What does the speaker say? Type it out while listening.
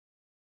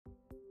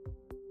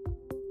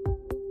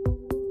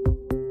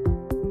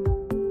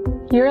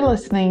You're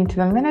listening to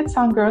the Minutes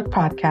on Growth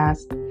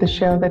podcast, the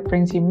show that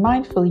brings you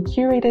mindfully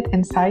curated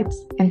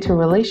insights into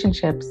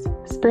relationships,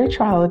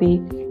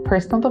 spirituality,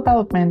 personal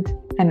development,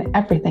 and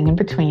everything in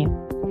between,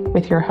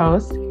 with your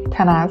host,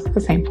 Tannaz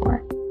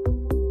Hosseinpour.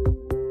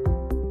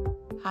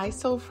 Hi,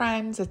 soul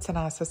friends, it's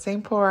Tannaz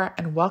Hosseinpour,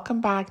 and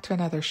welcome back to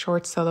another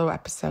short solo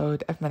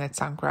episode of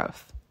Minutes on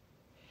Growth.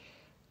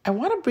 I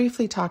want to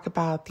briefly talk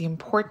about the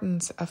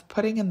importance of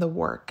putting in the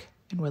work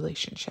in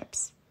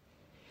relationships.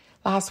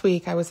 Last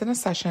week, I was in a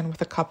session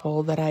with a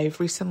couple that I've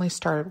recently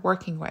started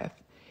working with.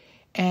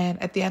 And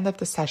at the end of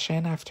the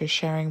session, after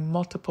sharing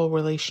multiple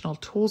relational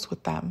tools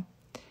with them,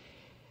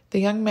 the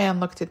young man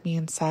looked at me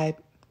and said,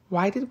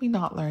 "Why did we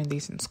not learn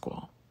these in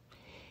school?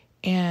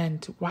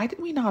 And why did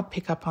we not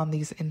pick up on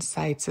these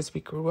insights as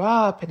we grew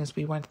up and as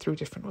we went through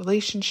different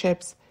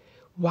relationships?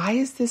 Why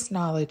is this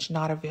knowledge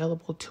not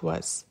available to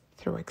us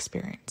through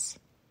experience?"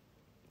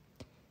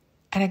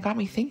 And it got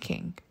me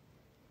thinking,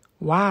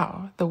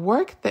 wow, the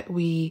work that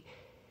we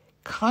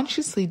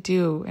consciously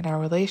do in our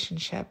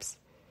relationships,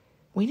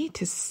 we need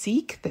to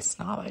seek this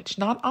knowledge.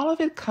 Not all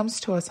of it comes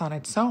to us on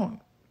its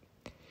own.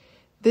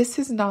 This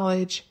is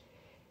knowledge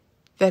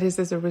that is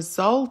as a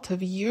result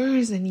of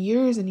years and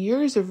years and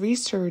years of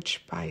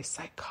research by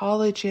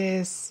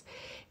psychologists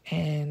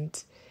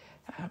and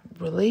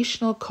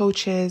relational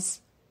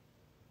coaches.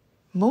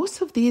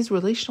 Most of these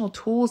relational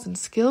tools and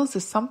skills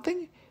is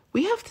something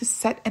we have to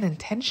set an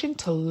intention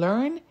to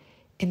learn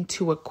and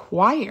to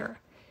acquire,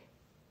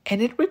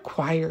 and it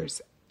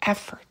requires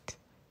effort.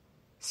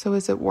 So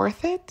is it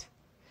worth it?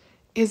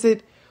 Is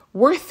it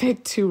worth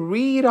it to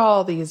read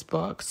all these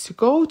books, to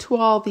go to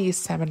all these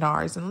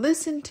seminars and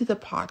listen to the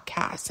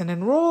podcasts and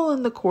enroll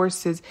in the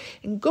courses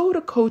and go to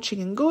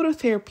coaching and go to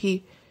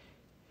therapy?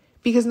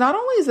 Because not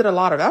only is it a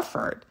lot of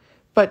effort,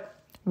 but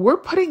we're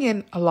putting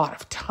in a lot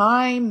of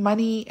time,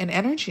 money, and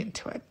energy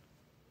into it.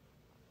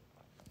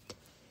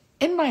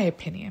 In my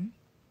opinion,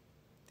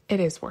 it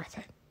is worth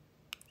it.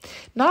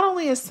 Not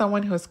only as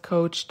someone who has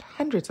coached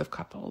hundreds of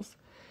couples,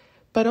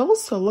 but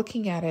also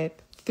looking at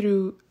it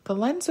through the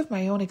lens of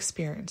my own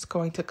experience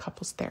going to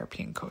couples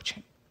therapy and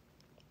coaching.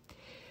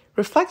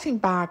 Reflecting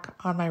back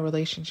on my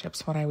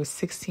relationships when I was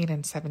 16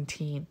 and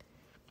 17,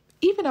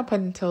 even up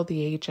until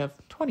the age of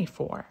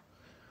 24,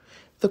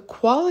 the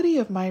quality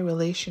of my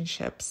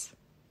relationships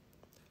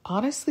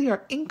honestly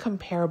are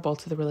incomparable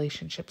to the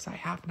relationships I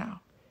have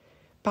now.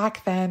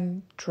 Back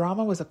then,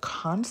 drama was a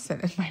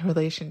constant in my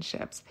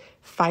relationships.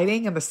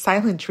 Fighting and the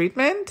silent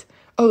treatment,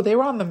 they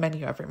were on the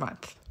menu every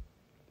month.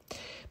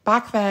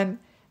 Back then,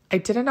 I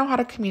didn't know how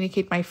to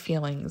communicate my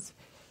feelings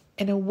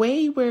in a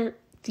way where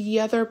the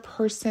other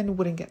person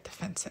wouldn't get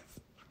defensive.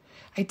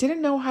 I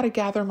didn't know how to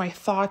gather my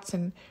thoughts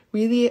and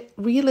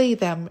relay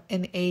them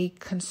in a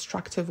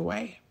constructive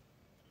way.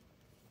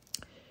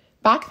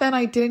 Back then,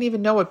 I didn't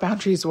even know what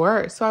boundaries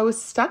were, so I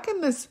was stuck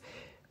in this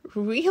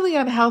really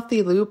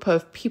unhealthy loop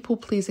of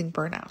people-pleasing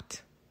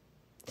burnout.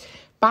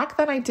 Back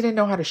then, I didn't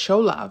know how to show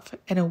love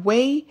in a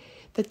way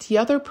that the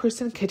other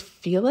person could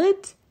feel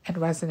it and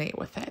resonate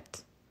with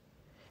it.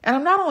 And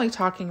I'm not only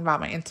talking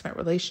about my intimate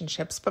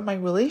relationships, but my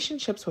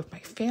relationships with my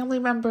family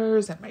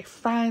members and my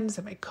friends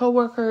and my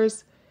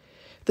coworkers.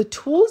 The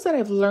tools that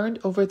I've learned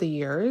over the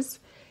years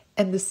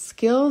and the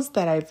skills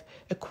that I've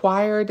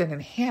acquired and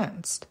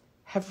enhanced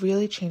have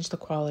really changed the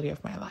quality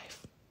of my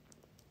life.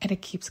 And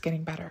it keeps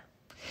getting better.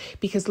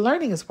 Because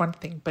learning is one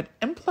thing, but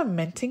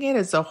implementing it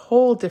is a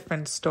whole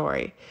different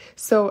story.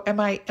 So am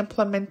I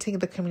implementing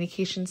the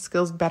communication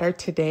skills better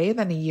today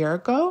than a year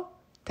ago?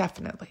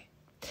 Definitely.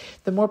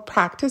 The more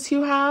practice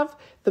you have,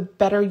 the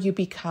better you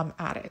become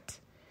at it.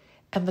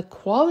 And the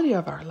quality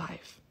of our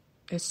life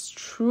is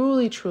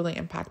truly, truly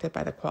impacted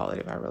by the quality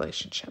of our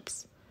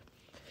relationships.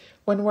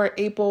 When we're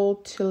able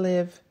to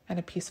live in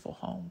a peaceful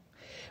home,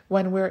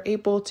 when we're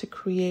able to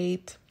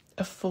create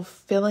a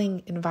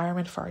fulfilling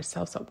environment for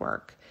ourselves at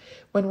work,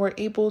 when we're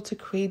able to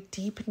create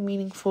deep and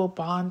meaningful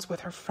bonds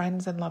with our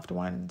friends and loved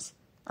ones,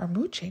 our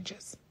mood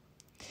changes.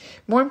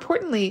 More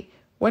importantly,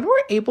 when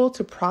we're able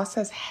to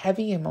process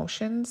heavy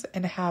emotions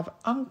and have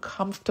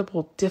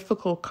uncomfortable,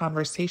 difficult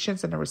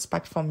conversations in a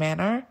respectful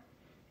manner,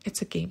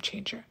 it's a game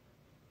changer.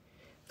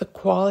 The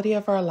quality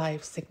of our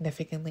life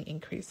significantly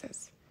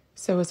increases.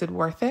 So is it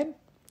worth it?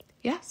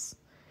 Yes.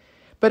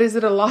 But is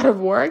it a lot of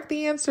work?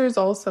 The answer is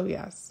also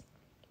yes.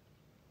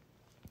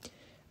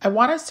 I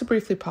want us to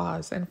briefly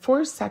pause and for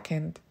a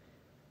second,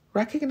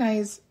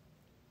 recognize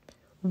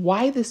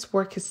why this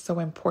work is so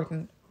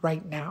important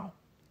right now,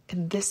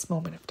 in this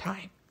moment of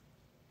time.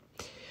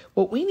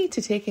 What we need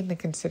to take into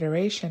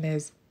consideration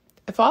is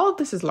if all of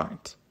this is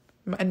learned,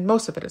 and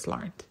most of it is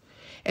learned,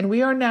 and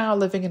we are now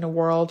living in a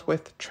world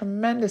with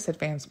tremendous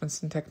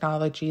advancements in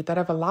technology that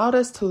have allowed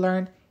us to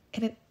learn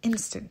in an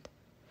instant,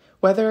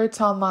 whether it's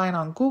online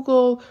on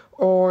Google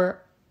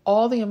or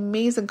all the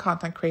amazing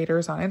content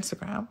creators on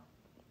Instagram,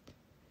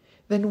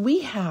 then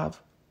we have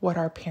what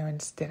our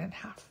parents didn't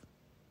have.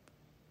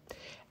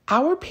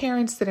 Our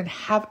parents didn't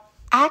have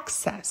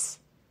access,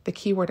 the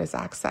key word is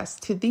access,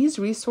 to these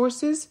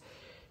resources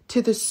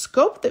to the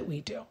scope that we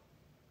do.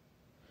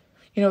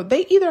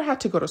 They either had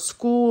to go to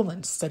school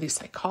and study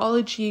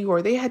psychology,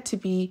 or they had to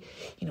be,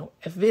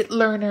 avid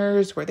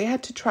learners, where they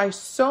had to try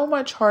so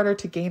much harder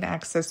to gain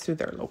access to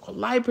their local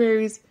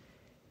libraries.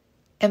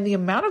 And the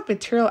amount of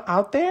material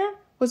out there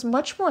was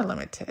much more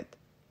limited.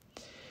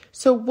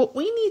 So what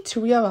we need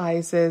to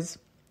realize is,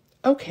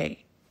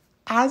 okay,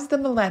 as the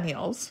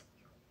millennials,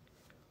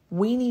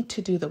 we need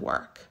to do the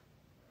work.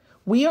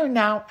 We are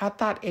now at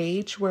that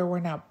age where we're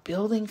now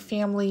building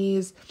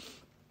families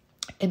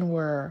and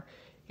we're,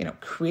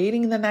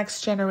 creating the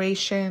next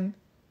generation.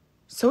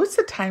 So it's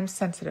a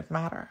time-sensitive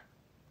matter.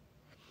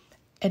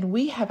 And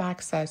we have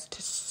access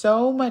to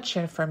so much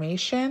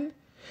information.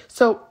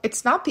 So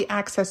it's not the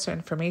access to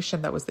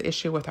information that was the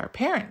issue with our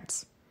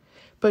parents,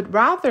 but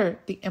rather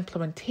the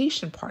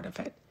implementation part of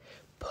it,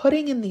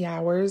 putting in the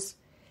hours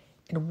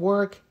and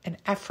work and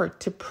effort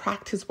to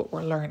practice what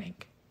we're learning,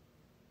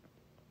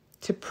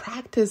 to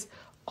practice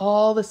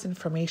all this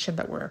information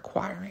that we're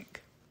acquiring.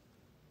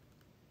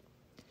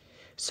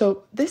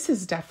 So this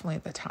is definitely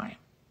the time.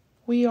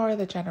 We are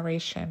the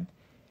generation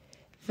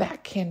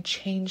that can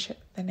change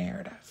the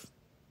narrative.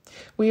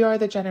 We are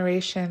the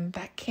generation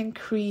that can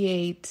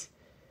create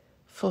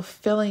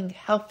fulfilling,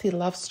 healthy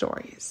love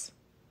stories.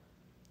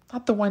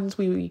 Not the ones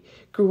we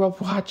grew up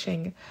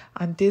watching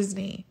on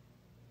Disney,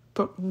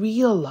 but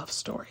real love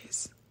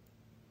stories.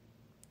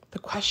 The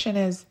question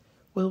is,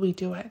 will we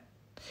do it?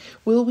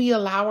 Will we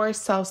allow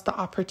ourselves the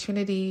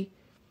opportunity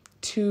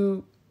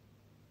to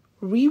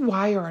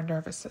rewire our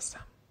nervous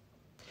system?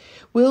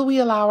 Will we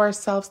allow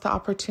ourselves the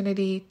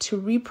opportunity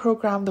to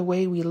reprogram the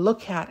way we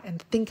look at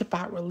and think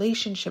about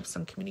relationships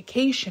and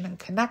communication and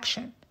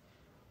connection?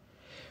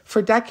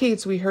 For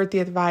decades, we heard the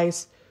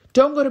advice,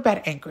 don't go to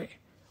bed angry,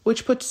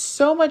 which puts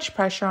so much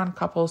pressure on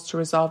couples to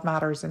resolve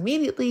matters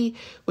immediately,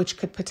 which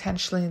could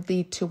potentially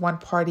lead to one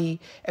party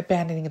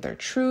abandoning their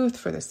truth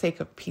for the sake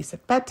of peace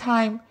at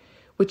bedtime,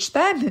 which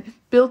then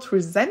built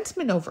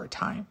resentment over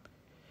time.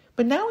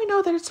 But now we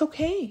know that it's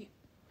okay.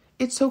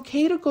 It's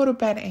okay to go to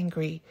bed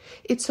angry.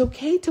 It's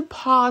okay to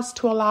pause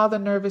to allow the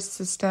nervous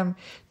system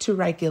to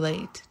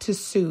regulate, to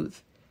soothe.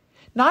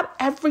 Not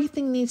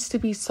everything needs to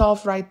be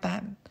solved right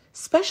then,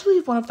 especially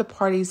if one of the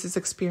parties is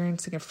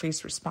experiencing a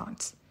freeze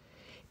response.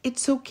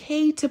 It's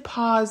okay to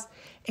pause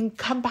and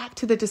come back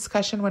to the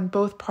discussion when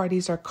both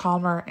parties are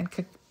calmer and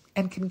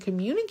can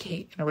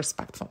communicate in a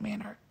respectful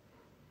manner.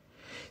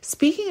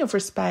 Speaking of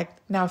respect,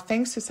 now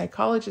thanks to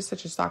psychologists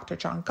such as Dr.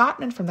 John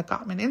Gottman from the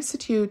Gottman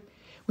Institute,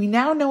 we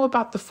now know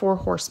about the 4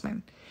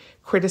 horsemen: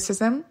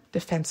 criticism,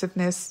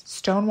 defensiveness,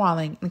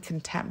 stonewalling, and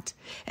contempt,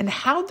 and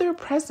how their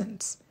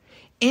presence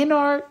in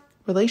our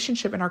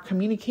relationship and our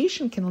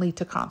communication can lead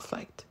to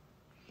conflict.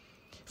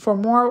 For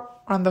more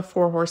on the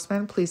 4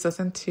 horsemen, please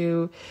listen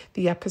to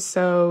the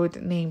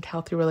episode named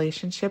Healthy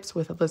Relationships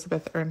with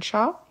Elizabeth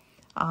Earnshaw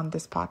on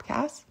this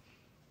podcast.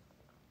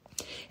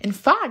 In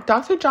fact,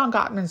 Dr. John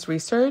Gottman's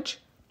research,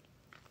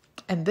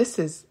 and this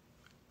is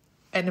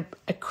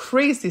a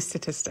crazy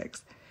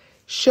statistics,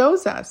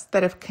 shows us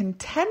that if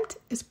contempt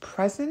is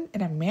present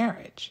in a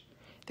marriage,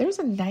 there's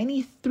a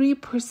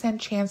 93%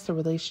 chance the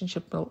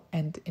relationship will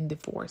end in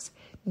divorce.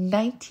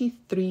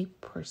 93%.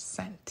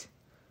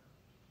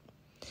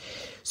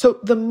 So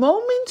the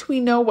moment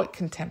we know what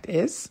contempt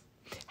is,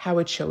 how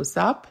it shows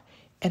up,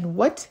 and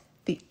what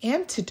the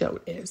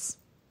antidote is,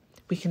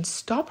 we can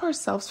stop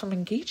ourselves from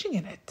engaging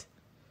in it.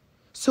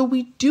 So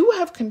we do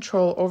have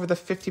control over the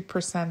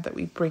 50% that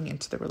we bring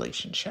into the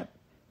relationship.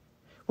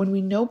 When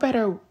we know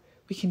better,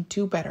 we can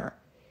do better.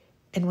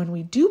 And when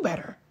we do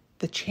better,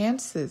 the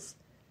chances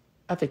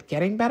of it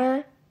getting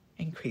better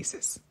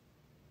increases.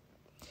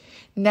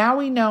 Now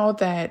we know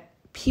that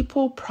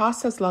people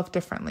process love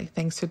differently,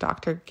 thanks to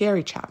Dr.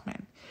 Gary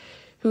Chapman,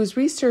 whose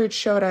research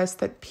showed us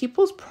that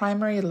people's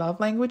primary love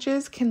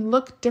languages can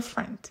look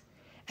different,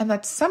 and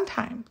that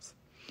sometimes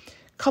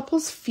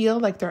couples feel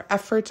like their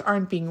efforts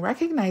aren't being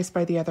recognized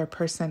by the other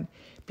person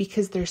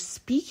because they're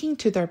speaking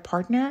to their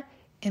partner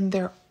in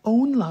their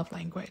own love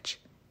language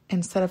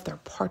instead of their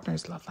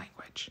partner's love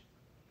language.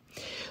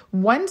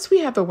 Once we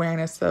have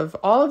awareness of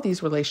all of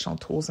these relational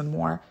tools and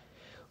more,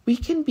 we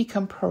can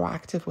become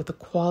proactive with the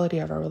quality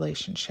of our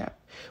relationship.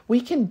 We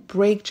can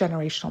break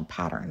generational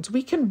patterns.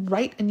 We can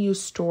write a new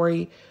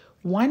story,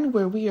 one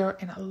where we are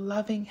in a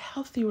loving,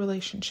 healthy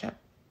relationship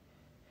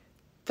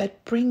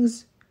that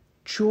brings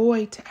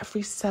joy to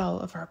every cell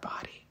of our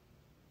body.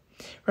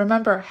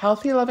 Remember,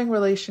 healthy, loving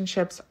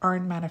relationships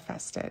aren't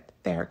manifested.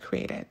 They are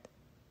created.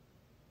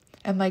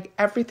 And like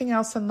everything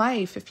else in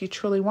life, if you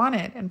truly want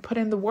it and put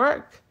in the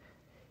work,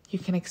 you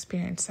can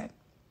experience it.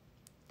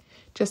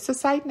 Just a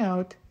side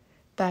note,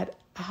 that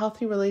a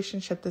healthy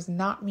relationship does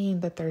not mean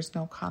that there's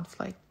no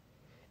conflict.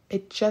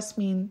 It just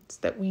means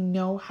that we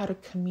know how to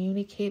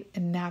communicate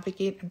and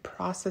navigate and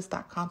process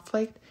that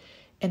conflict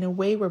in a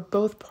way where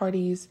both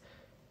parties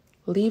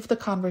leave the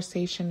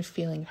conversation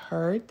feeling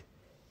heard,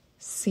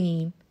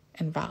 seen,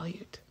 and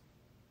valued.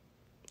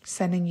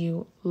 Sending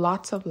you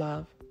lots of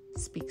love.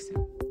 Speak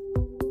soon.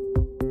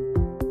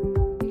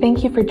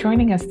 Thank you for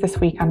joining us this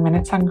week on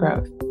Minutes on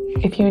Growth.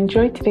 If you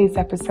enjoyed today's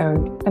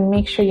episode, then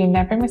make sure you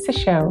never miss a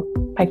show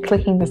by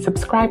clicking the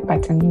subscribe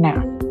button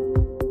now.